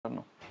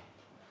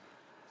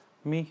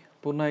मी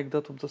पुन्हा एकदा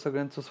तुमचं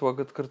सगळ्यांचं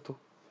स्वागत करतो.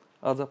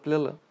 आज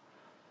आपल्याला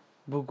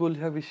भूगोल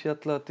ह्या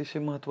विषयातला अतिशय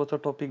महत्त्वाचा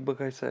टॉपिक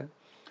बघायचा आहे.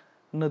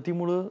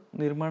 नदीमुळं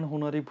निर्माण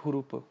होणारी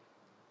भूरूपं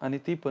आणि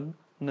ती पण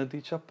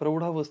नदीच्या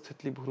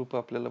प्रौढावस्थेतली भूरूपं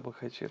आपल्याला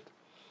बघायची आहेत.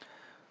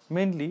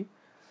 मेनली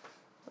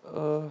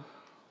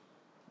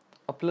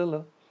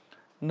आपल्याला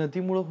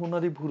नदीमुळं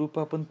होणारी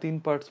भूरूपं आपण 3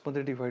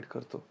 पार्ट्समध्ये डिव्हाइड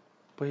करतो.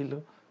 पहिलं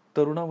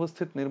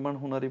तरुणावस्थेत निर्माण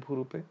होणारी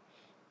भूरूपे,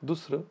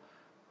 दुसरं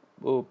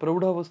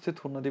प्रौढावस्थेत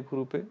होणारी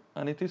भूरूपे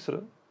आणि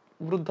तिसरं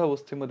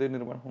वृद्धावस्थेमध्ये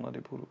निर्माण होणारी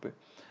भूरूपे.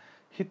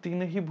 ही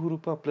तीनही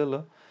भूरूपं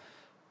आपल्याला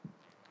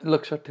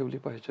लक्षात ठेवली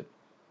पाहिजेत.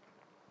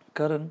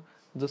 कारण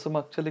जसं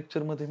मागच्या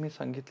लेक्चरमध्ये मी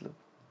सांगितलं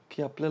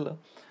की आपल्याला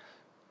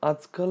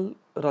आजकाल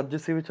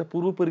राज्यसेवेच्या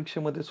पूर्व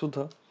परीक्षेमध्ये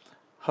सुद्धा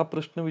हा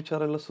प्रश्न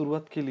विचारायला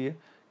सुरुवात केली आहे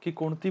की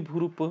कोणती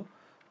भूरूपं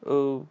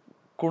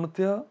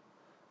कोणत्या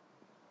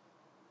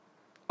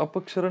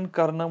अपक्षरण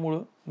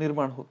कारणामुळं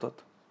निर्माण होतात.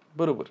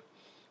 बरोबर.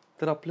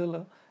 तर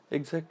आपल्याला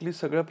एक्झॅक्टली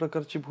सगळ्या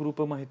प्रकारची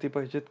भूरूपं माहिती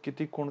पाहिजेत की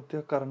ती कोणत्या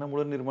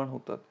कारणामुळे निर्माण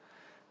होतात.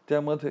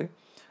 त्यामध्ये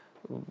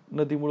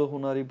नदीमुळे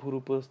होणारी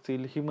भूरूपं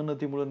असतील,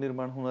 हिमनदीमुळे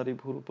निर्माण होणारी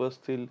भूरूपं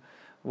असतील,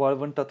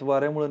 वाळवंटात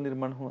वाऱ्यामुळे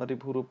निर्माण होणारी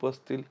भूरूपं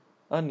असतील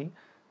आणि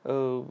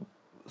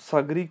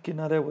सागरी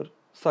किनाऱ्यावर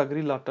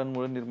सागरी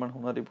लाटांमुळे निर्माण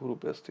होणारी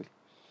भूरूपे असतील.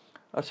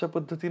 अशा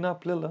पद्धतीनं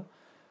आपल्याला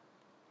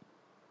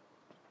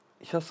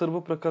ह्या सर्व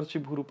प्रकारची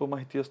भूरूपं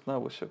माहिती असणं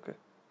आवश्यक आहे.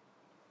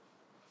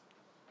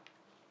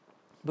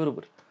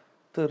 बरोबर.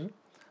 तर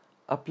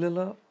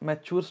आपल्याला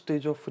मॅच्युअर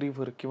स्टेज ऑफ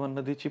रिव्हर किंवा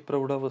नदीची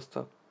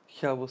प्रौढावस्था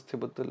ह्या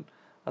अवस्थेबद्दल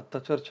आता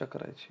चर्चा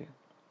करायची आहे.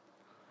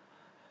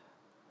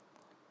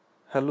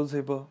 हॅलो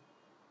झेबा,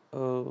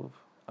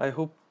 आय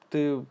होप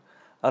ते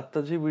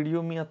आत्ता जे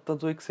व्हिडिओ मी आत्ता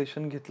जो एक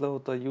सेशन घेतला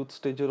होता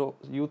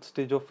यूथ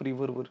स्टेज ऑफ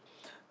रिव्हरवर,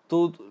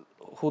 तो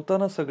होता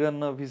ना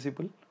सगळ्यांना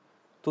व्हिजिबल?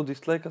 तो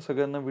दिसलाय का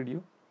सगळ्यांना व्हिडिओ?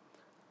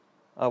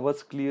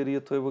 आवाज क्लिअर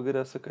येतोय वगैरे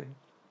असं काही?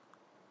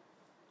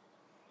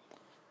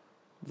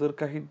 जर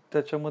काही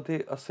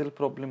त्याच्यामध्ये असेल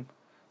प्रॉब्लेम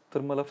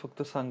तर मला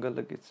फक्त सांगा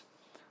लगेच,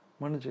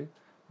 म्हणजे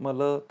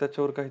मला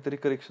त्याच्यावर काहीतरी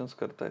करेक्शन्स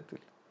करता येतील.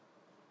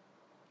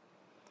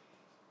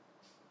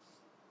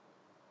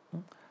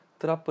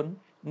 तर आपण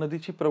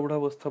नदीची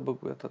प्रौढावस्था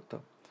बघूयात आता.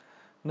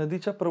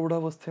 नदीच्या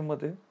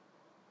प्रौढावस्थेमध्ये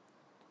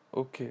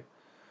ओके,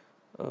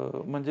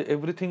 म्हणजे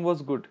एव्हरीथिंग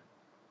वॉज गुड.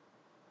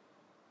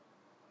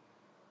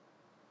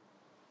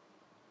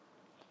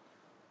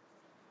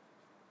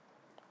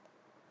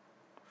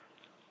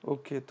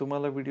 ओके,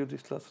 तुम्हाला व्हिडिओ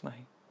दिसलाच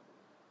नाही.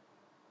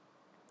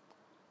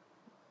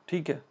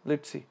 ठीक आहे,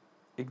 लेट्स सी.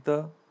 एकदा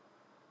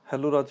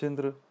हॅलो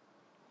राजेंद्र,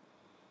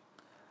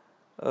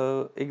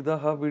 एकदा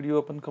हा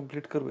व्हिडिओ आपण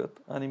कंप्लीट करूयात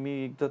आणि मी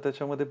एकदा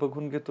त्याच्यामध्ये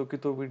बघून घेतो की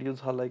तो व्हिडिओ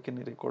झालाय की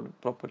नाही रेकॉर्ड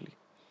प्रॉपरली.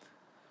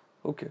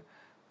 ओके.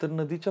 तर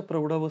नदीच्या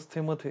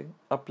प्रौढावस्थेमध्ये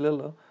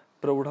आपल्याला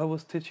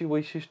प्रौढावस्थेची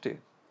वैशिष्ट्ये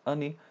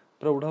आणि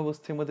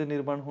प्रौढावस्थेमध्ये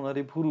निर्माण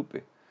होणारी भूरूपे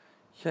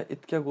ह्या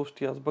इतक्या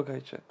गोष्टी आज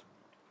बघायच्या आहेत.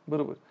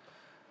 बरोबर.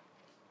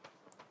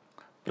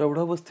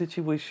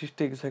 प्रौढावस्थेची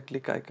वैशिष्ट्ये एक्झॅक्टली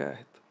काय काय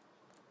आहेत?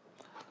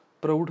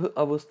 प्रौढ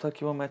अवस्था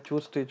किंवा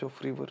मॅच्युअर स्टेज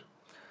ऑफ रिव्हर,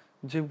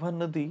 जेव्हा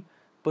नदी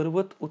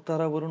पर्वत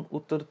उतारावरून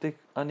उतरते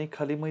आणि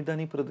खाली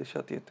मैदानी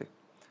प्रदेशात येते,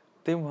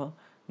 तेव्हा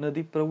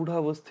नदी प्रौढ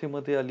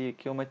अवस्थेमध्ये आली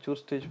किंवा मॅच्युअर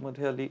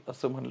स्टेजमध्ये आली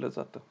असं म्हणलं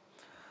जातं.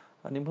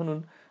 आणि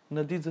म्हणून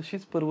नदी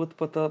जशीच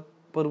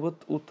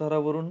पर्वत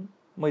उतारावरून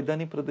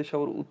मैदानी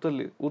प्रदेशावर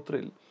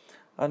उतरेल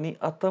आणि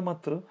आता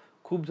मात्र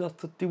खूप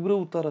जास्त तीव्र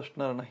उतार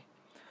असणार नाही,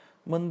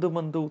 मंद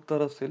मंद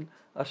उतार असेल,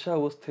 अशा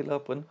अवस्थेला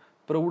आपण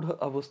प्रौढ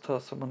अवस्था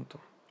असं म्हणतो.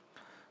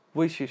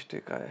 वैशिष्ट्ये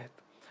काय आहेत?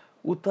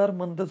 उतार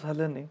मंद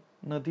झाल्याने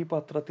नदी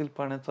पात्रातील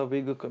पाण्याचा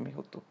वेग कमी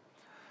होतो.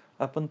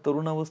 आपण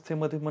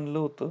तरुणावस्थेमध्ये म्हणलं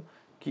होतं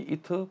की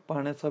इथं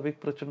पाण्याचा वेग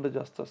प्रचंड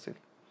जास्त असेल,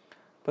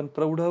 पण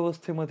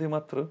प्रौढावस्थेमध्ये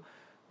मात्र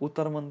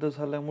उतार मंद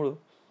झाल्यामुळं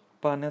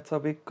पाण्याचा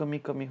वेग कमी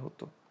कमी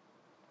होतो.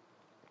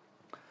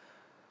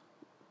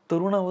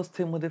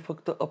 तरुणावस्थेमध्ये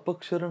फक्त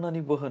अपक्षरण आणि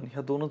वहन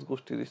ह्या दोनच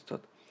गोष्टी दिसतात.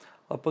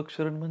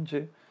 अपक्षरण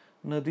म्हणजे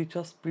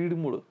नदीच्या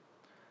स्पीडमुळं,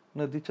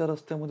 नदीच्या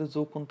रस्त्यामध्ये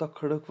जो कोणता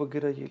खडक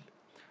वगैरे येईल,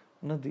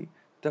 नदी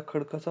त्या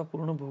खडकाचा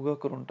पूर्ण भुगा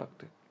करून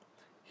टाकते.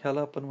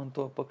 ह्याला आपण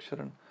म्हणतो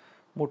अपक्षरण.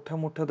 मोठ्या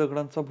मोठ्या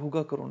दगडांचा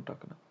भुगा करून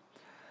टाकणं.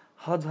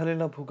 हा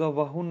झालेला भुगा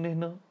वाहून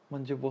नेणं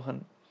म्हणजे वहन.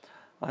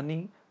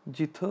 आणि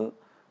जिथं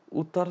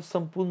उतार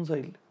संपून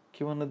जाईल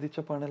किंवा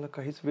नदीच्या पाण्याला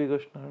काहीच वेग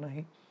असणार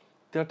नाही,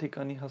 त्या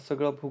ठिकाणी हा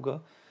सगळा भुगा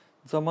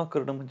जमा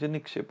करणं म्हणजे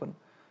निक्षेपण.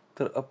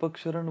 तर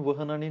अपक्षरण,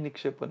 वहन आणि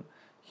निक्षेपण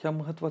ह्या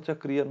महत्त्वाच्या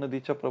क्रिया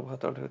नदीच्या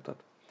प्रवाहात आढळतात.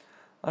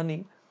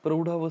 आणि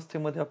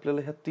प्रौढावस्थेमध्ये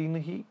आपल्याला ह्या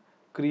तीनही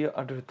क्रिया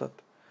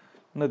आढळतात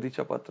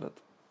नदीच्या पात्रात.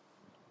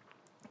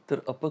 तर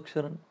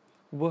अपक्षरण,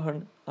 वहन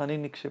आणि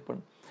निक्षेपण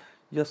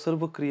या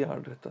सर्व क्रिया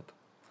आढळतात.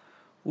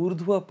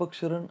 ऊर्ध्व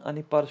अपक्षरण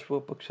आणि पार्श्व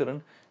अपक्षरण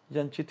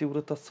यांची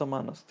तीव्रता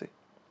समान असते.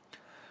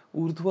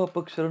 ऊर्ध्व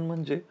अपक्षरण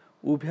म्हणजे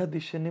उभ्या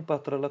दिशेने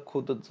पात्राला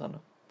खोदत जाणं.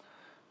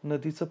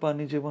 नदीचं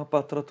पाणी जेव्हा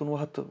पात्रातून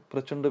वाहतं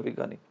प्रचंड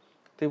वेगाने,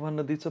 तेव्हा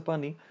नदीचं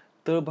पाणी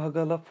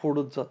तळभागाला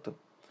फोडत जातं.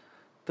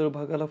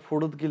 तळभागाला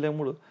फोडत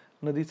गेल्यामुळं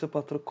नदीचं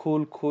पात्र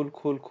खोल खोल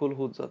खोल खोल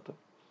होत जातं.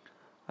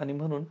 आणि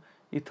म्हणून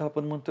इथं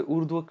आपण म्हणतोय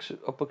ऊर्ध्व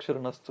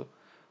अपक्षरण असतं.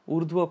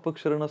 ऊर्ध्व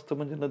अपक्षरण असतं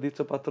म्हणजे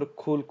नदीचं पात्र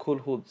खोल खोल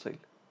होत जाईल.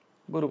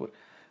 बरोबर.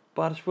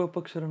 पार्श्व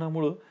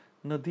अपक्षरणामुळं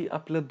नदी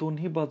आपल्या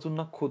दोन्ही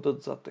बाजूंना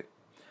खोदत जाते.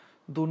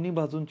 दोन्ही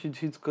बाजूंची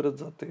झीज करत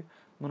जाते,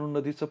 म्हणून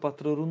नदीचं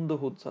पात्र रुंद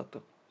होत जातं.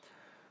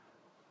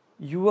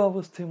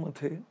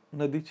 युवावस्थेमध्ये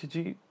नदीची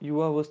जी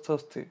युवावस्था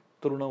असते,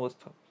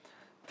 तरुणावस्था,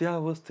 त्या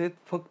अवस्थेत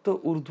फक्त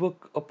ऊर्ध्व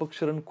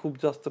अपक्षरण खूप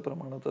जास्त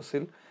प्रमाणात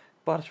असेल,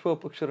 पार्श्व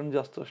अपक्षरण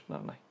जास्त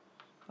असणार नाही.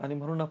 आणि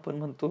म्हणून आपण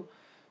म्हणतो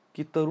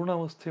की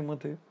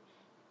तरुणावस्थेमध्ये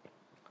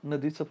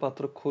नदीचं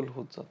पात्र खोल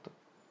होत जातं,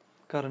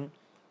 कारण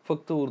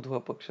फक्त ऊर्ध्व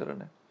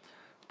अपक्षरण आहे.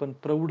 पण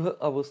प्रौढ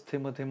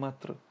अवस्थेमध्ये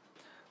मात्र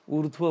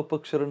ऊर्ध्व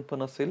अपक्षरण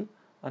पण असेल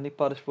आणि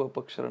पार्श्व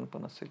अपक्षरण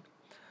पण असेल,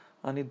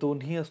 आणि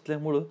दोन्ही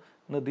असल्यामुळं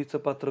नदीचं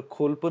पात्र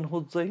खोल पण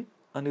होत जाईल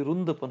आणि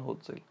रुंद पण होत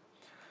जाईल.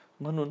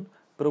 म्हणून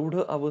प्रौढ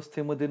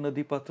अवस्थेमध्ये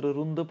नदी पात्र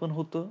रुंद पण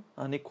होतं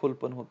आणि खोल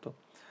पण होतं.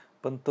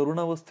 पण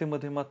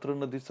तरुणावस्थेमध्ये मात्र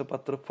नदीचं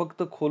पात्र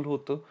फक्त खोल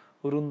होतं,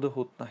 रुंद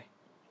होत नाही.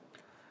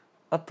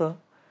 आता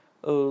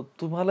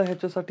तुम्हाला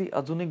ह्याच्यासाठी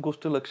अजून एक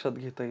गोष्ट लक्षात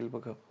घेता येईल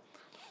बघा.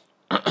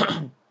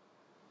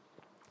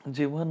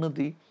 जेव्हा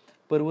नदी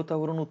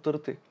पर्वतावरून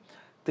उतरते,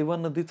 तेव्हा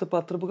नदीचं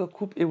पात्र बघा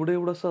खूप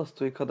एवढंसं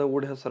असतं, एखाद्या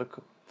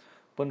ओढ्यासारखं.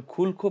 पण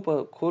खोल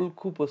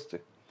खूप असते.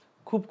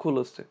 खूप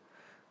खोल असते.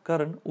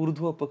 कारण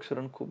ऊर्ध्व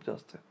अपक्षरण खूप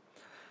जास्त आहे.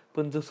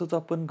 पण जसंच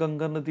आपण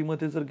गंगा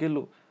नदीमध्ये जर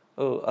गेलो,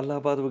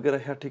 अलाहाबाद वगैरे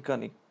ह्या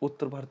ठिकाणी,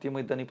 उत्तर भारतीय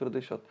मैदानी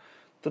प्रदेशात,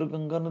 तर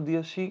गंगा नदी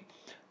अशी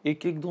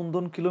 1-1,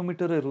 2-2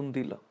 किलोमीटर आहे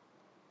रुंदीला.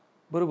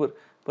 बरोबर.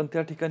 पण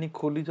त्या ठिकाणी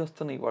खोली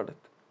जास्त नाही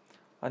वाढत.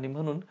 आणि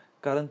म्हणून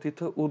कारण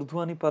तिथं ऊर्ध्व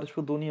आणि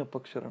पार्श्व दोन्ही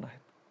अपक्षरण आहेत.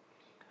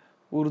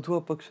 ऊर्ध्व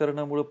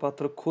अपक्षरणामुळे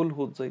पात्र खोल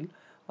होत जाईल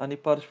आणि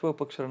पार्श्व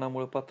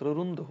अपक्षरणामुळे पात्र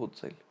रुंद होत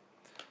जाईल.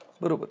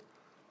 बरोबर.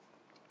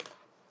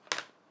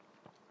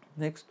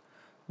 नेक्स्ट,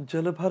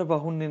 जलभार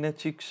वाहून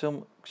नेण्याची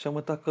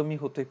क्षमता कमी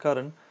होते,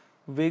 कारण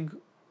वेग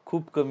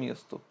खूप कमी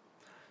असतो.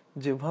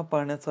 जेव्हा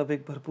पाण्याचा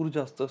वेग भरपूर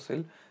जास्त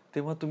असेल,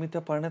 तेव्हा तुम्ही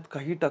त्या पाण्यात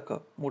काही टाका,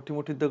 मोठी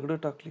मोठी दगडं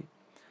टाकली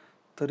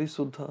तरी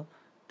सुद्धा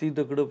ती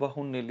दगडं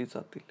वाहून नेली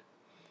जातील.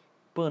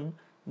 पण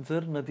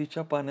जर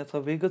नदीच्या पाण्याचा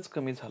वेगच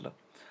कमी झाला,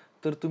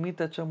 तर तुम्ही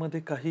त्याच्यामध्ये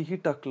काहीही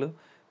टाकलं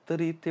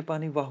तरी ते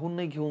पाणी वाहून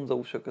नाही घेऊन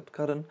जाऊ शकत,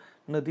 कारण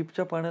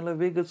नदीच्या पाण्याला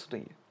वेगच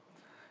नाहीये.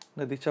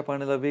 नदीच्या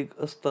पाण्याला वेग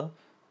असता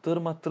तर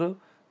मात्र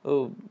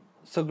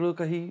सगळं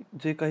काही,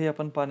 जे काही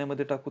आपण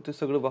पाण्यामध्ये टाकू ते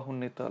सगळं वाहून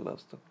नेता आलं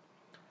असतं.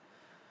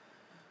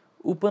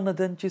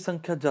 उपनद्यांची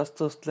संख्या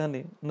जास्त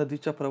असल्याने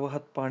नदीच्या प्रवाहात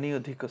पाणी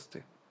अधिक असते,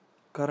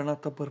 कारण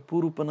आता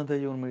भरपूर उपनद्या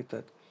येऊन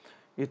मिळतात.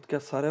 इतक्या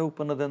साऱ्या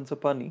उपनद्यांचं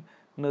पाणी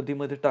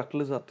नदीमध्ये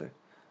टाकलं जातंय,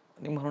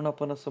 आणि म्हणून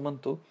आपण असं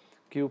म्हणतो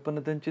की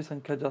उपनद्यांची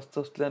संख्या जास्त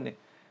असल्याने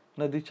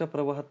नदीच्या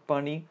प्रवाहात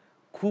पाणी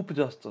खूप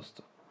जास्त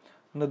असतं.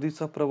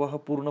 नदीचा प्रवाह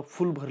पूर्ण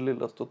फुल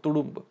भरलेला असतो,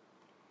 तुडुंब.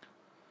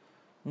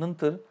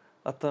 नंतर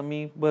आता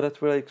मी बऱ्याच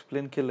वेळा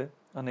एक्सप्लेन केलंय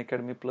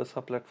अनअकॅडमी प्लस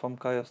हा प्लॅटफॉर्म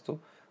काय असतो,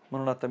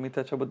 म्हणून आता मी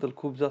त्याच्याबद्दल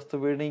खूप जास्त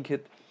वेळ नाही घेत.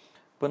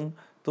 पण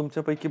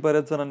तुमच्यापैकी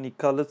बऱ्याच जणांनी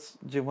कालच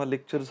जेव्हा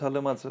लेक्चर झालं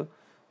माझं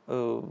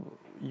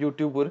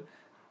यूट्यूबवर,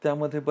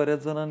 त्यामध्ये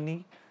बऱ्याच जणांनी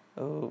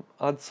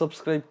आज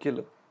सबस्क्राईब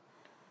केलं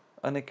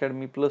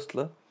अनअकॅडमी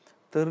प्लसला.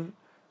 तर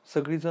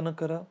सगळीजणं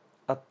करा.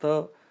 आत्ता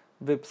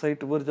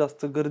वेबसाईटवर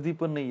जास्त गर्दी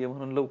पण नाही आहे,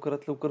 म्हणून लवकरात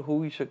लवकर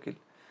होऊही शकेल.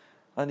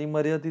 आणि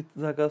मर्यादित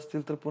जागा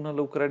असतील तर पुन्हा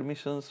लवकर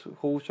ॲडमिशन्स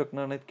होऊ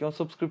शकणार नाहीत किंवा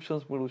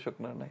सबस्क्रिप्शन्स मिळू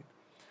शकणार नाहीत.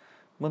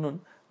 म्हणून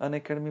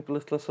अनअकॅडमी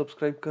प्लसला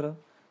सबस्क्राईब करा.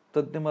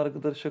 तज्ज्ञ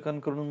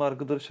मार्गदर्शकांकडून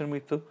मार्गदर्शन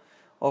मिळतं.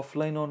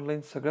 ऑफलाईन,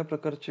 ऑनलाईन सगळ्या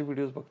प्रकारचे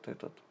व्हिडिओज बघता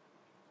येतात.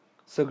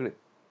 सगळे.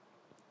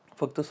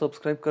 फक्त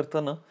सबस्क्राईब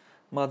करताना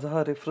माझा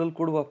हा रेफरल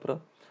कोड वापरा,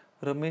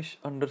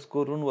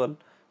 Ramesh_Runwal,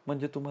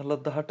 म्हणजे तुम्हाला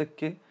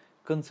 10%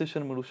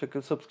 कन्सेशन मिळू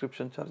शकेल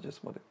सबस्क्रिप्शन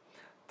चार्जेसमध्ये.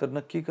 तर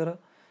नक्की करा.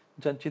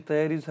 ज्यांची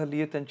तयारी झाली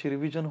आहे त्यांची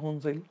रिव्हिजन होऊन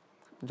जाईल,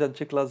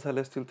 ज्यांचे क्लास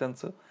झाले असतील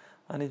त्यांचं,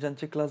 आणि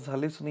ज्यांचे क्लास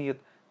झालेच नाही आहेत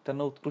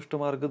त्यांना उत्कृष्ट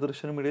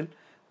मार्गदर्शन मिळेल.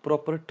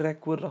 प्रॉपर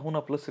ट्रॅकवर राहून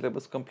आपलं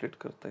सिलेबस कंप्लीट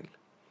करता येईल.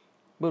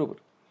 बरोबर.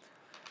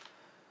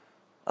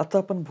 आता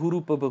आपण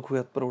भूरूप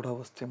बघूयात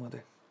प्रौढावस्थेमध्ये.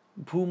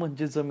 भू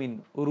म्हणजे जमीन,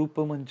 रूप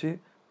म्हणजे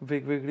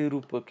वेगवेगळी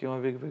रूप किंवा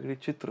वेगवेगळी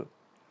चित्र.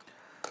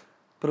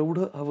 प्रौढ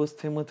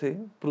अवस्थेमध्ये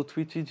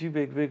पृथ्वीची जी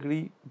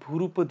वेगवेगळी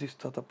भूरूप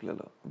दिसतात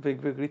आपल्याला,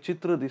 वेगवेगळी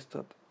चित्र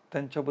दिसतात,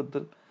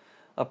 त्यांच्याबद्दल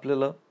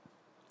आपल्याला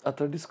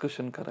आता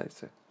डिस्कशन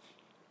करायचं आहे.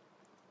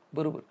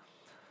 बरोबर.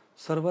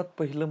 सर्वात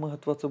पहिलं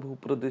महत्त्वाचं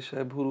भूप्रदेश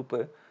आहे, भूरूप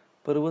आहे,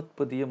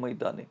 पर्वतपदीय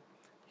मैदाने.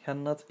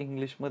 ह्यांनाच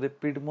इंग्लिशमध्ये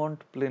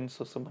पिडमॉन्ट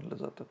प्लेन्स असं म्हणलं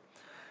जातं.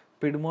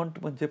 पिडमॉन्ट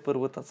म्हणजे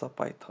पर्वताचा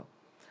पायथा.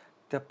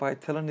 त्या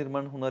पायथ्याला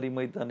निर्माण होणारी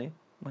मैदाने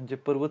म्हणजे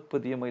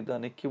पर्वतपदीय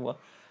मैदाने किंवा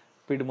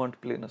पिडमॉन्ट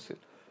प्लेन असेल.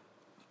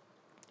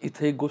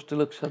 इथे एक गोष्ट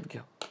लक्षात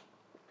घ्या.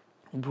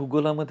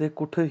 भूगोलामध्ये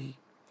कुठंही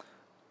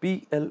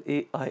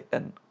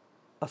PLAIN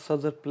असा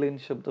जर प्लेन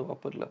शब्द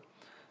वापरला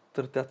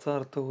तर त्याचा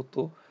अर्थ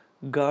होतो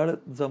गाळ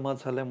जमा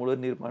झाल्यामुळे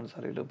निर्माण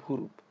झालेलं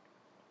भूरूप.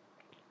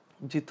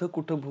 जिथं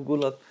कुठं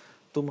भूगोलात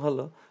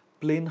तुम्हाला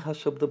प्लेन हा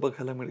शब्द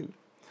बघायला मिळेल,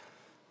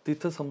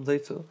 तिथं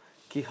समजायचं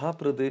की हा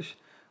प्रदेश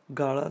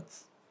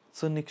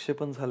गाळाचं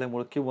निक्षेपण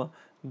झाल्यामुळे किंवा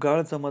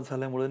गाळ जमा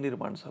झाल्यामुळे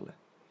निर्माण झालाय.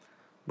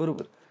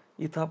 बरोबर.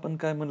 इथं आपण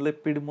काय म्हणलंय,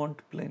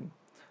 पिडमॉन्ट प्लेन.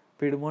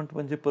 पिडमॉन्ट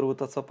म्हणजे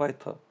पर्वताचा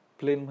पायथा,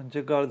 प्लेन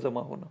म्हणजे गाळ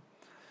जमा होणं.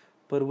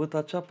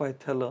 पर्वताच्या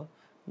पायथ्याला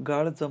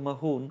गाळ जमा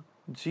होऊन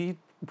जी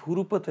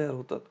भूरूपं तयार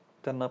होतात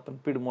त्यांना आपण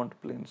पिडमॉन्ट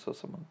प्लेन्स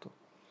असं म्हणतो.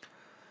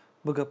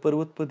 बघा,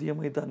 पर्वतपदीय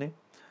मैदाने,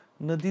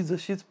 नदी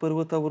जशीच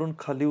पर्वतावरून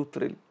खाली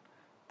उतरेल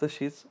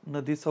तशीच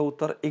नदीचा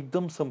उतार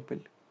एकदम संपेल.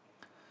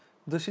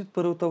 जशीच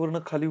पर्वतावरून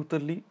खाली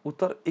उतरली,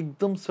 उतार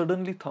एकदम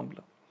सडनली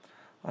थांबला.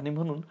 आणि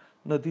म्हणून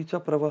नदीच्या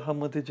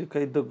प्रवाहामध्ये जे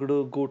काही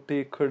दगडं,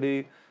 गोटे,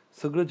 खडे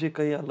सगळं जे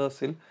काही आलं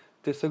असेल,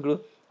 ते सगळं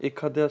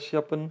एखाद्या अशी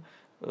आपण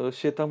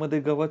शेतामध्ये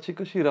गव्हाची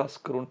कशी रास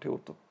करून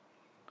ठेवतो,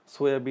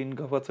 सोयाबीन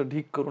गव्हाचं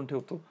ढीग करून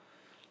ठेवतो,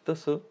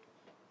 तसं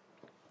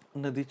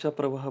नदीच्या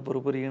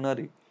प्रवाहाबरोबर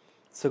येणारे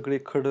सगळे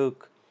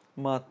खडक,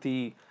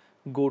 माती,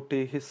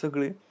 गोटे हे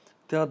सगळे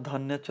त्या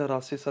धान्याच्या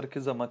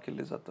रासेसारखे जमा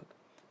केले जातात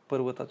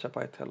पर्वताच्या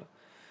पायथ्याला.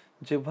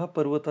 जेव्हा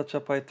पर्वताच्या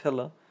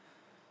पायथ्याला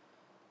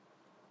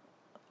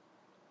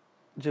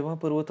जेव्हा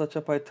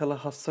पर्वताच्या पायथ्याला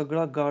हा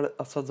सगळा गाळ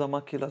असा जमा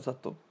केला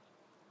जातो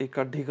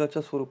एका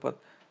ढिगाच्या स्वरूपात,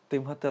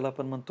 तेव्हा त्याला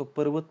आपण म्हणतो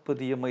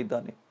पर्वतपदीय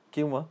मैदाने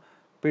किंवा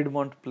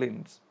पिडमॉन्ट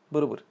प्लेन्स.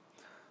 बरोबर.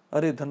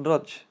 अरे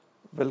धनराज,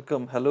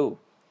 वेलकम, हॅलो.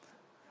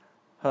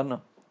 हा ना,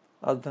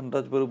 आज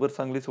धनराज बरोबर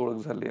चांगलीच ओळख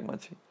झाली आहे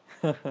माझी.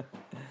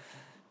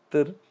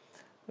 तर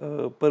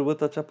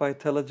पर्वताच्या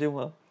पायथ्याला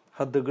जेव्हा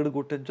हा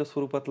दगडगोट्यांच्या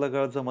स्वरूपातला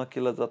गाळ जमा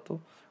केला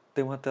जातो,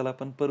 तेव्हा त्याला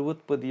आपण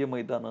पर्वतपदीय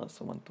मैदानं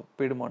असं म्हणतो,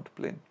 पिडमॉन्ट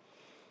प्लेन.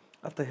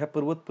 आता ह्या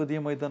पर्वतपदीय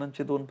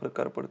मैदानांचे दोन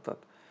प्रकार पडतात,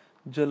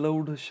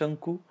 जलौढ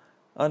शंकू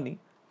आणि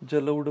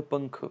जलौढ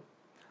पंख.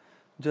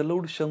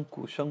 जलौढ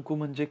शंकू, शंकू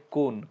म्हणजे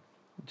कोन.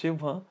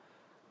 जेव्हा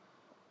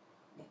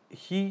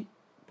ही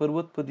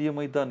पर्वतपदीय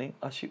मैदाने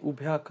अशी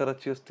उभ्या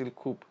आकाराची असतील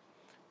खूप,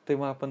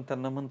 तेव्हा आपण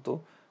त्यांना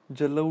म्हणतो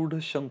जलौढ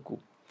शंकू.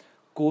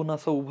 कोन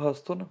असा उभा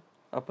असतो ना,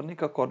 आपण नाही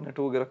का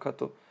कॉर्नेटो वगैरे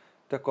खातो,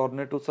 त्या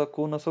कॉर्नेटोचा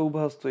कोन असा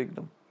उभा असतो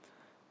एकदम,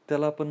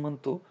 त्याला आपण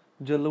म्हणतो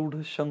जलौढ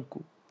शंकू,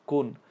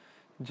 कोन.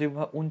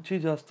 जेव्हा उंची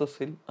जास्त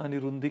असेल आणि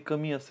रुंदी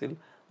कमी असेल,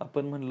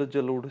 आपण म्हणलं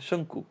जलौढ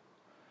शंकू,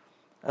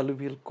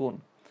 अल्युव्हियल कोन.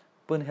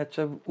 पण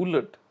ह्याच्या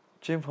उलट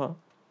जेव्हा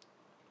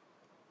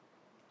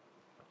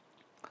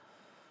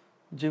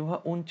जेव्हा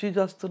उंची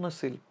जास्त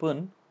नसेल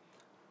पण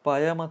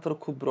पाया मात्र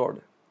खूप ब्रॉड,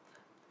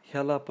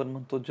 ह्याला आपण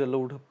म्हणतो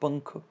जलौढ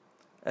पंख,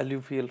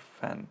 अल्युव्हियल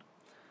फॅन.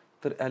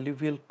 तर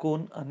अल्युव्हियल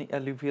कोन आणि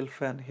अल्युव्हियल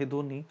फॅन हे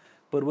दोन्ही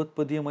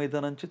पर्वतपदीय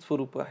मैदानांची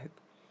स्वरूप आहेत.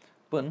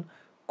 पण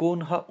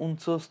कोन हा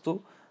उंच असतो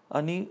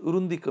आणि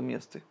रुंदी कमी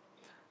असते.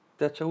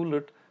 त्याच्या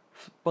उलट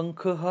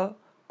पंख हा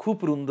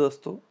खूप रुंद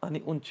असतो आणि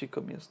उंची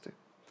कमी असते.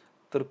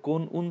 तर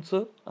कोन उंच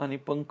आणि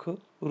पंख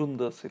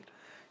रुंद असेल.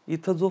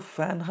 इथं जो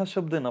फॅन हा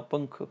शब्द आहे ना,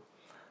 पंख,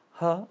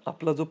 हा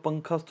आपला जो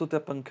पंख असतो त्या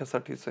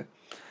पंख्यासाठीच आहे.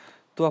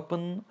 तो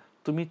आपण,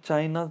 तुम्ही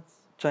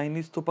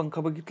चायनीज तो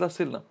पंखा बघितला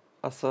असेल ना,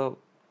 असा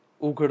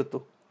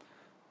उघडतो,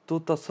 तो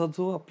तसा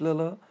जो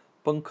आपल्याला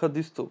पंखा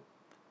दिसतो,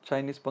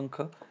 चायनीज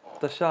पंखा,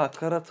 तशा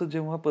आकाराचं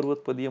जेव्हा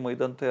पर्वतपदीय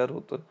मैदान तयार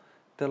होतं,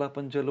 त्याला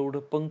आपण जलौढ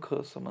पंख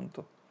असं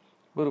म्हणतो.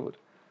 बरोबर.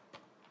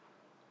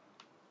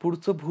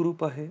 पुढचं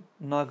भूरूप आहे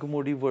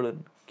नागमोडी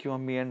वळण किंवा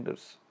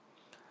मिएंडर्स.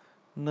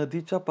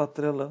 नदीच्या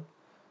पात्राला,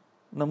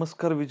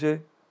 नमस्कार विजय,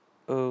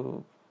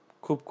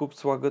 खूप खूप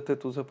स्वागत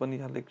आहे तुझं पण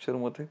या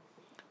लेक्चरमध्ये.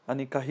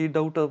 आणि काही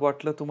डाऊट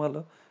वाटलं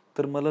तुम्हाला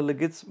तर मला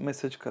लगेच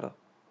मेसेज करा,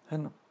 है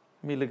ना.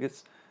 मी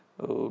लगेच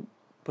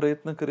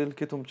प्रयत्न करेल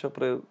की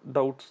तुमच्या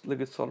डाऊट्स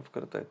लगेच सॉल्व्ह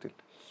करता येतील.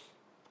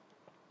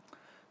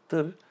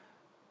 तर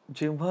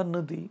जेव्हा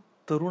नदी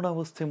तरुण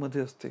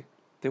अवस्थेमध्ये असते,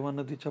 तेव्हा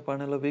नदीच्या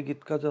पाण्याला वेग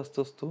इतका जास्त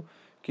असतो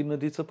की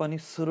नदीचं पाणी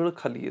सरळ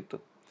खाली येतं,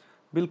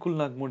 बिलकुल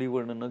नागमोडी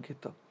वळण न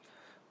घेता.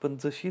 पण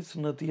जशीच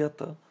नदी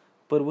आता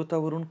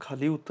पर्वतावरून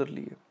खाली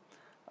उतरली आहे,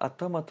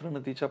 आता मात्र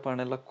नदीच्या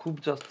पाण्याला खूप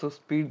जास्त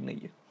स्पीड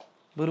नाहीये.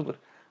 बरोबर.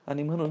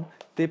 आणि म्हणून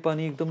ते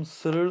पाणी एकदम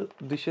सरळ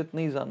दिशेत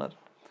नाही जाणार,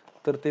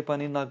 तर ते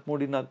पाणी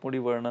नागमोडी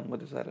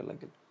वळणांमध्ये जायला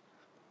लागेल.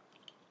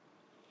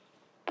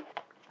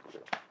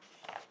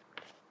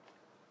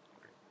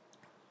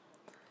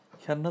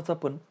 ह्यांनाच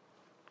आपण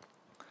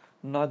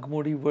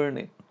नागमोडी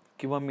वळणे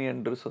किंवा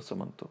मिएंडर्स असं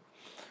म्हणतो.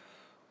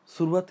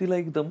 सुरुवातीला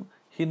एकदम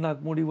ही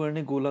नागमोडी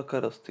वळणे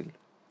गोलाकार असतील,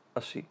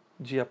 अशी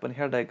जी आपण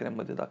ह्या डायग्राम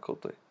मध्ये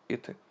दाखवतोय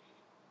इथे.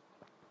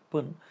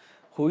 पण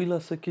होईल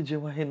असं की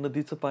जेव्हा हे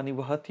नदीचं पाणी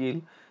वाहत येईल,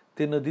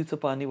 ते नदीचं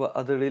पाणी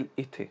आदळेल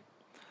इथे.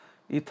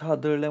 इथं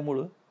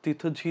आदळल्यामुळं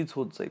तिथं झीज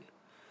होत जाईल.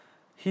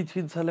 ही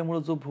झीज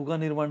झाल्यामुळं जो भुगा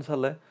निर्माण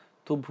झालाय,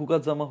 तो भुगा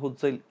जमा होत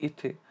जाईल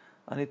इथे,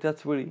 आणि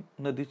त्याच वेळी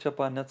नदीच्या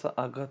पाण्याचा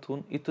आघात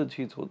होऊन इथं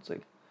झीज होत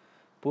जाईल.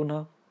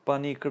 पुन्हा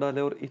पाणी इकडं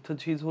आल्यावर इथं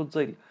झीज होत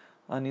जाईल,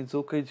 आणि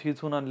जो काही झीज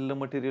होऊन आलेलं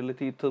मटेरियल आहे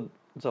ते इथं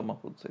जमा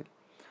होत जाईल.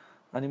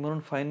 आणि म्हणून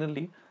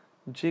फायनली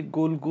जे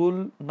गोल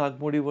गोल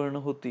नागमोडी वळणं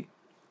होती,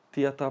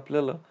 ती आता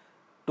आपल्याला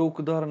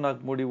टोकदार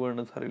नागमोडी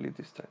वळणं झालेली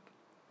दिसत आहेत,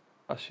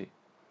 अशी.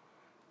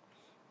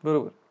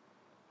 बरोबर.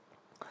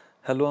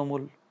 हॅलो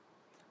अमोल,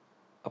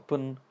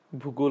 आपण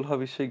भूगोल हा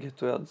विषय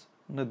घेतोय आज,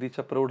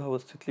 नदीच्या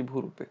प्रौढावस्थेतली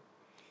भूरूपे.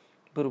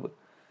 बरोबर.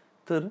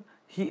 तर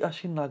ही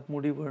अशी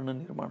नागमोडी वळणं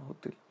निर्माण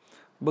होतील.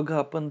 बघा,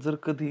 आपण जर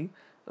कधी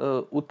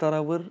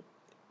उतारावर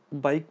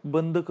बाईक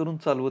बंद करून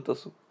चालवत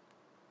असू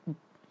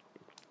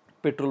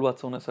पेट्रोल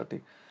वाचवण्यासाठी,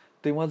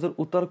 तेव्हा जर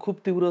उतार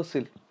खूप तीव्र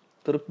असेल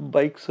तर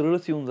बाईक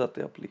सरळच येऊन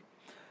जाते आपली.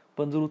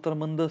 पण जर उतार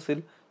मंद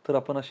असेल तर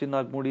आपण अशी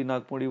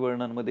नागमोडी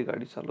वळणांमध्ये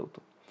गाडी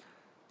चालवतो.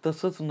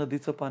 तसंच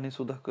नदीचं पाणी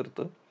सुद्धा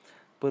करतं.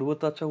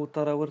 पर्वताच्या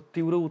उतारावर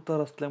तीव्र उतार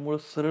असल्यामुळं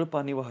सरळ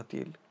पाणी वाहत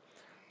येईल.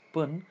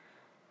 पण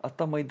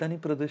आता मैदानी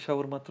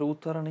प्रदेशावर मात्र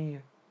उतार नाही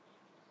आहे.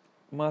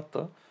 मग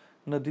आता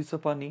नदीचं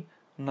पाणी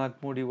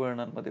नागमोडी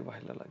वळणांमध्ये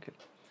व्हायला लागेल.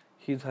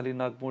 ही झाली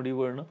नागमोडी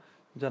वळणं,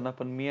 ज्यांना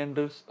आपण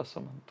मिएंडर्स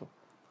असं म्हणतो.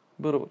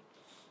 बरोबर.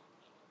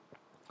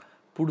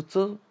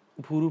 पुढचं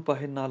भूरूप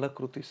आहे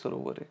नालाकृती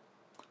सरोवरे,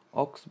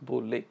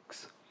 ऑक्सबो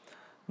लेक्स.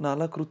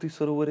 नालाकृती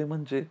सरोवरे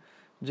म्हणजे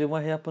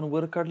जेव्हा हे आपण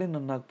वर काढले ना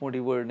नागमोडी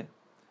वळणे,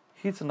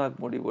 हीच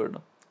नागमोडी वळणं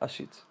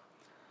अशीच.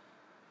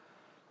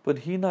 पण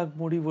ही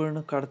नागमोडी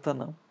वळणं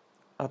काढताना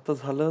आता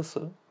झालं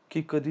असं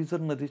की कधी जर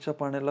नदीच्या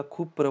पाण्याला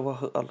खूप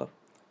प्रवाह आला,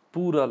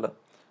 पूर आला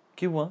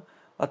किंवा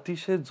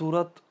अतिशय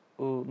जोरात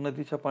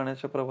नदीच्या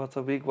पाण्याच्या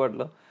प्रवाहाचा वेग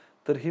वाढला,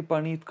 तर हे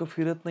पाणी इतकं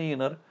फिरत नाही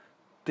येणार.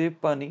 ते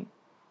पाणी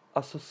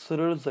असं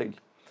सरळ जाईल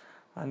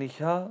आणि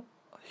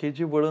हे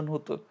जे वळण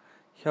होतं,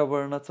 ह्या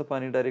वळणाचं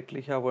पाणी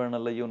डायरेक्टली ह्या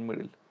वळणाला येऊन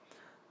मिळेल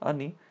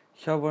आणि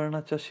ह्या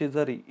वळणाच्या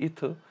शेजारी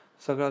इथं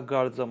सगळा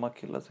गाळ जमा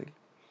केला जाईल.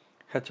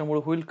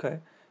 ह्याच्यामुळे होईल काय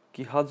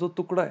की हा जो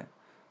तुकडा आहे,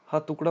 हा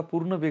तुकडा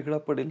पूर्ण वेगळा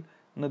पडेल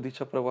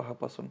नदीच्या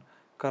प्रवाहापासून,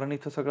 कारण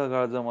इथं सगळा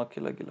गाळ जमा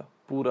केला गेला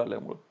पूर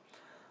आल्यामुळं.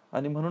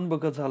 आणि म्हणून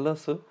बघा झालं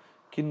असं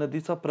की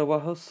नदीचा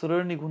प्रवाह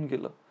सरळ निघून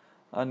गेला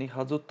आणि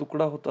हा जो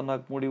तुकडा होता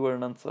नागमोडी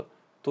वळणांचा,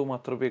 तो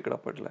मात्र वेगळा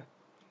पडलाय.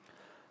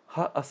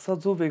 हा असा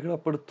जो वेगळा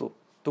पडतो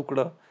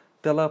तुकडा,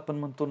 त्याला आपण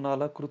म्हणतो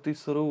नालाकृती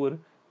सरोवर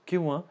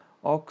किंवा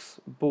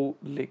ऑक्सबो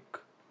लेक.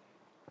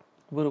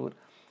 बरोबर.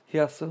 हे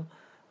असं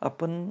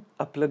आपण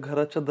आपल्या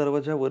घराच्या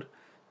दरवाजावर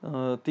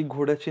ती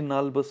घोड्याची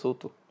नाल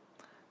बसवतो.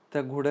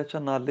 त्या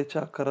घोड्याच्या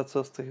नालेच्या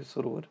आकाराचं असतं हे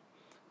सरोवर,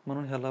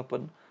 म्हणून ह्याला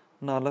आपण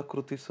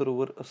नालाकृती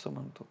सरोवर असं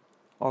म्हणतो.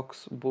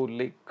 ऑक्सबो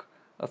लेक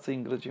असं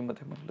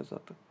इंग्रजीमध्ये म्हटलं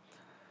जातं.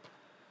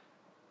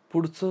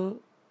 पुढचं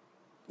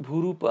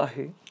भूरूप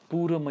आहे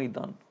पूर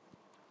मैदान.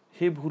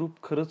 हे भूरूप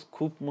खरंच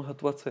खूप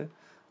महत्वाचं आहे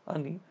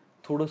आणि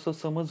थोडंसं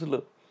समजलं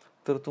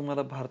तर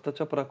तुम्हाला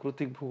भारताच्या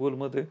प्राकृतिक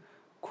भूगोलमध्ये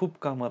खूप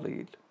कामाला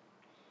येईल.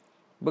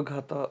 बघा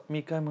आता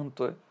मी काय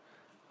म्हणतोय,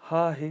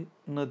 हा आहे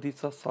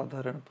नदीचा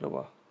साधारण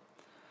प्रवाह.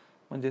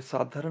 म्हणजे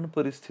साधारण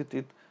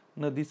परिस्थितीत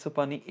नदीचं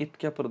पाणी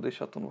इतक्या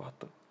प्रदेशातून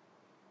वाहतं.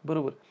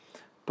 बरोबर.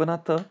 पण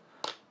आता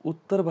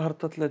उत्तर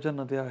भारतातल्या ज्या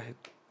नद्या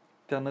आहेत,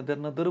 त्या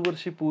नद्यांना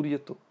दरवर्षी पूर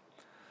येतो.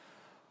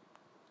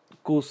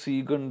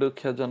 कोसी, गंडक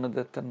ह्या ज्या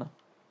नद्या आहेत त्यांना.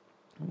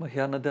 मग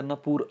ह्या नद्यांना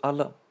पूर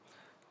आला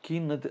की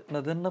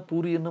नद्यांना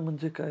पूर येणं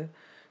म्हणजे काय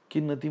की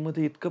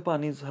नदीमध्ये इतकं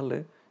पाणी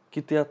झालंय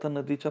की ते आता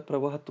नदीच्या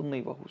प्रवाहातून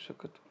नाही वाहू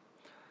शकत.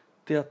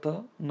 ते आता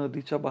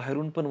नदीच्या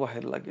बाहेरून पण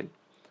व्हायला लागेल.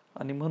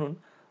 आणि म्हणून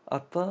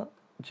आता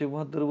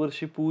जेव्हा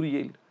दरवर्षी पूर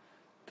येईल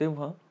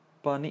तेव्हा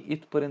पाणी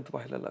इथपर्यंत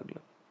व्हायला लागलं.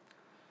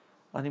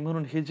 आणि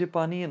म्हणून हे जे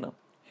पाणी आहे ना,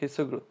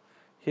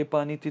 हे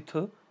पाणी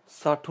तिथं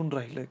साठून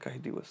राहिलंय काही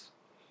दिवस.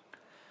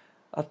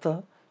 आता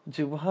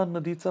जेव्हा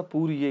नदीचा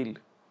पूर येईल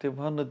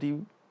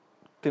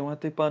तेव्हा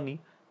ते पाणी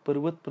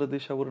पर्वत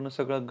प्रदेशावरून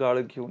सगळा गाळ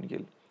घेऊन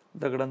येईल,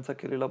 दगडांचा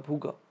केलेला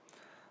भुगा.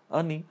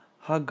 आणि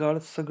हा गाळ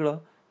सगळा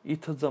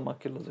इथं जमा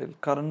केला जाईल.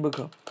 कारण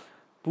बघा,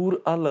 पूर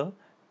आला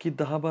की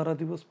 10-12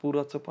 दिवस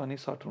पुराचं पाणी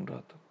साठून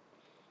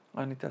राहतं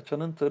आणि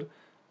त्याच्यानंतर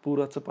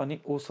पुराचं पाणी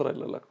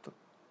ओसरायला लागतं.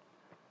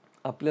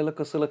 आपल्याला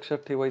कसं लक्षात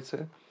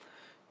ठेवायचं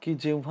की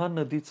जेव्हा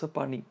नदीचं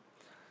पाणी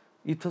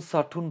इथं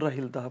साठून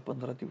राहील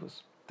 10-15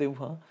 दिवस,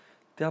 तेव्हा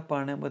त्या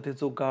पाण्यामध्ये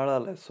जो गाळ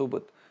आलाय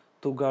सोबत,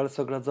 तो गाळ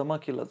सगळा जमा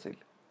केला जाईल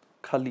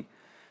खाली.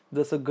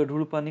 जसं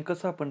गढूळ पाणी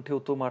कसं आपण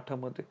ठेवतो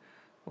माठामध्ये,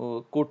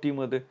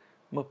 कोटीमध्ये,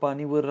 मग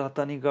पाणी वर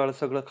राहताना गाळ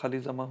सगळा खाली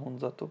जमा होऊन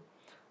जातो.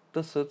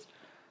 तसंच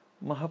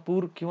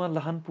महापूर किंवा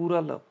लहान पूर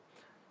आला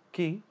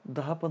की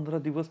 10-15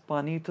 दिवस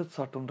पाणी इथंच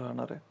साठून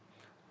राहणार आहे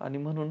आणि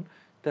म्हणून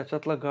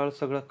त्याच्यातला गाळ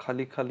सगळा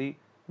खाली खाली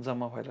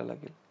जमा व्हायला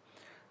लागेल.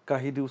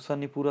 काही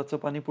दिवसांनी पुराचं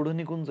पाणी पुढे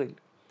निघून जाईल,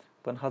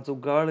 पण हा जो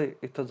गाळ आहे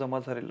इथं जमा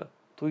झालेला,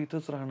 तो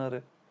इथंच राहणार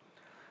आहे.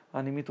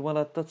 आणि मी तुम्हाला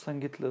आत्ताच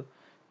सांगितलं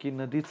की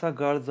नदीचा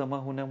गाळ जमा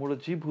होण्यामुळे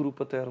जी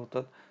भूरूपं तयार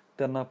होतात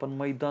त्यांना आपण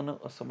मैदानं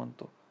असं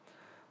म्हणतो.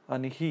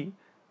 आणि ही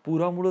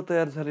पुरामुळे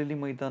तयार झालेली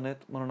मैदान आहेत,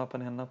 म्हणून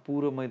आपण ह्यांना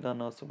पूर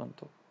मैदानं असं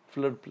म्हणतो,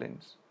 फ्लड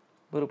प्लेन्स.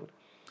 बरोबर.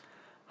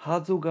 हा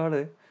जो गाळ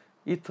आहे,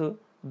 इथं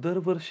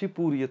दरवर्षी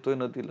पूर येतोय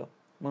नदीला,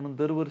 म्हणून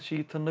दरवर्षी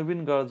इथं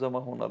नवीन गाळ जमा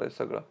होणार आहे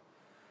सगळा.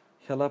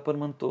 ह्याला आपण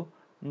म्हणतो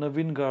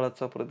नवीन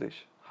गाळाचा प्रदेश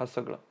हा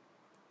सगळा.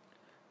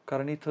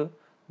 कारण इथं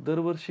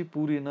दरवर्षी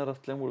पूर येणार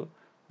असल्यामुळं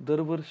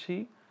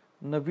दरवर्षी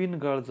नवीन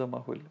गाळ जमा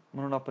होईल,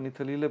 म्हणून आपण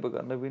इथं लिहिलंय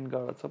बघा, नवीन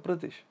गाळाचा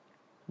प्रदेश.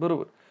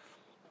 बरोबर.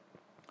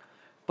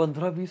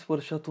 15-20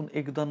 वर्षातून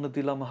एकदा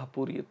नदीला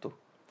महापूर येतो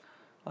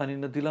आणि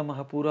नदीला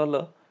महापूर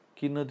आला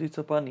की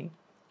नदीचं पाणी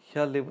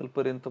ह्या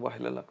लेवलपर्यंत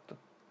व्हायला लागतं,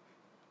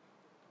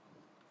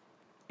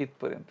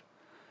 इथपर्यंत.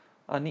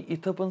 आणि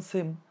इथं पण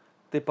सेम,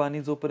 ते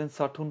पाणी जोपर्यंत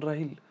साठून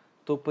राहील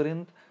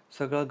तोपर्यंत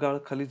सगळा गाळ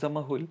खाली जमा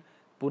होईल,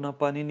 पुन्हा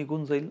पाणी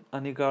निघून जाईल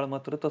आणि गाळ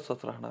मात्र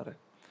तसाच राहणार आहे.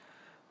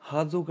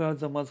 हा जो गाळ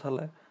जमा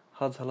झालाय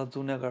हा झाला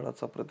जुन्या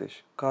गाळाचा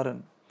प्रदेश.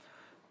 कारण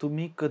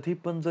तुम्ही कधी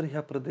पण जर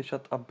ह्या प्रदेशात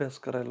अभ्यास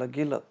करायला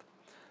गेलात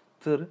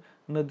तर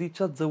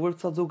नदीच्या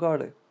जवळचा जो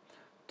गाळ आहे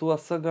तो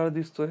असा गाळ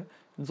दिसतोय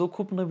जो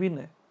खूप नवीन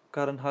आहे,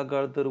 कारण हा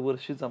गाळ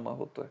दरवर्षी जमा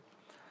होतोय.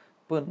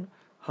 पण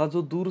हा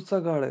जो दूरचा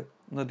गाळ आहे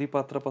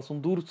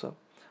नदीपात्रापासून दूरचा,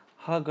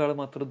 हा गाळ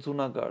मात्र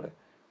जुना गाळ आहे,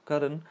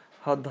 कारण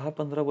हा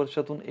 10-15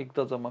 वर्षातून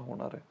एकदा जमा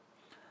होणार आहे.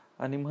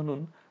 आणि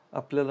म्हणून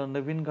आपल्याला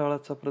नवीन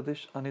गाळाचा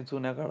प्रदेश आणि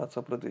जुन्या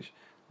गाळाचा प्रदेश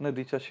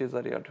नदीच्या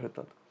शेजारी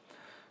आढळतात.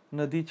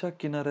 नदीच्या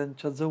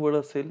किनाऱ्यांच्या जवळ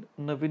असेल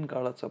नवीन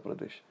गाळाचा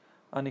प्रदेश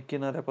आणि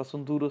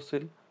किनाऱ्यापासून दूर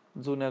असेल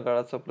जुन्या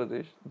गाळाचा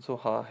प्रदेश,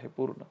 जो हा आहे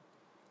पूर्ण.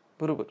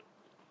 बरोबर.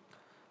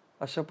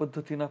 अशा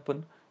पद्धतीने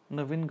आपण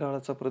नवीन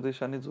गाळाचा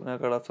प्रदेश आणि जुन्या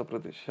गाळाचा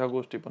प्रदेश ह्या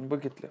गोष्टी पण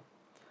बघितल्या.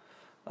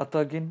 आता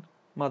अगेन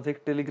माझं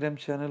एक टेलिग्राम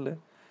चॅनल आहे.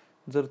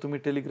 जर तुम्ही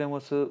टेलिग्राम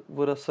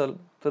वर असाल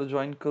तर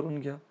जॉईन करून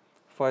घ्या,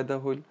 फायदा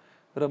होईल.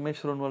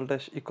 रमेश रुणवाल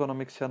डॅश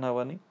इकॉनॉमिक्स या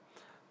नावाने.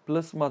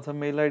 प्लस माझा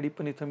मेल आय डी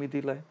पण इथं मी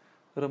दिला आहे,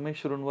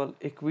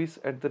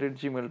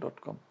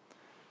 rameshrunwal21@gmail.com.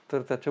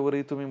 तर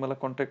त्याच्यावरही तुम्ही मला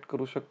कॉन्टॅक्ट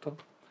करू शकता.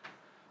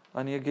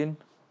 आणि अगेन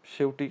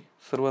शेवटी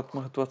सर्वात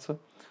महत्त्वाचं,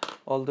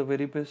 ऑल द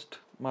व्हेरी बेस्ट.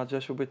 माझ्या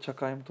शुभेच्छा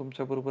कायम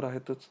तुमच्याबरोबर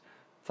आहेतच.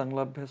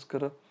 चांगला अभ्यास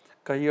करा.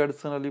 काही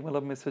अडचण आली मला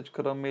मेसेज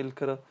करा, मेल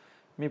करा.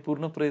 मी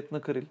पूर्ण प्रयत्न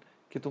करेल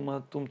की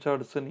तुमच्या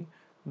अडचणी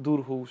दूर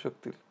होऊ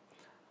शकतील.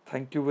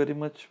 Thank you very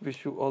much.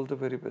 Wish you all the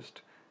very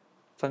best.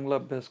 चांगला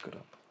अभ्यास करा.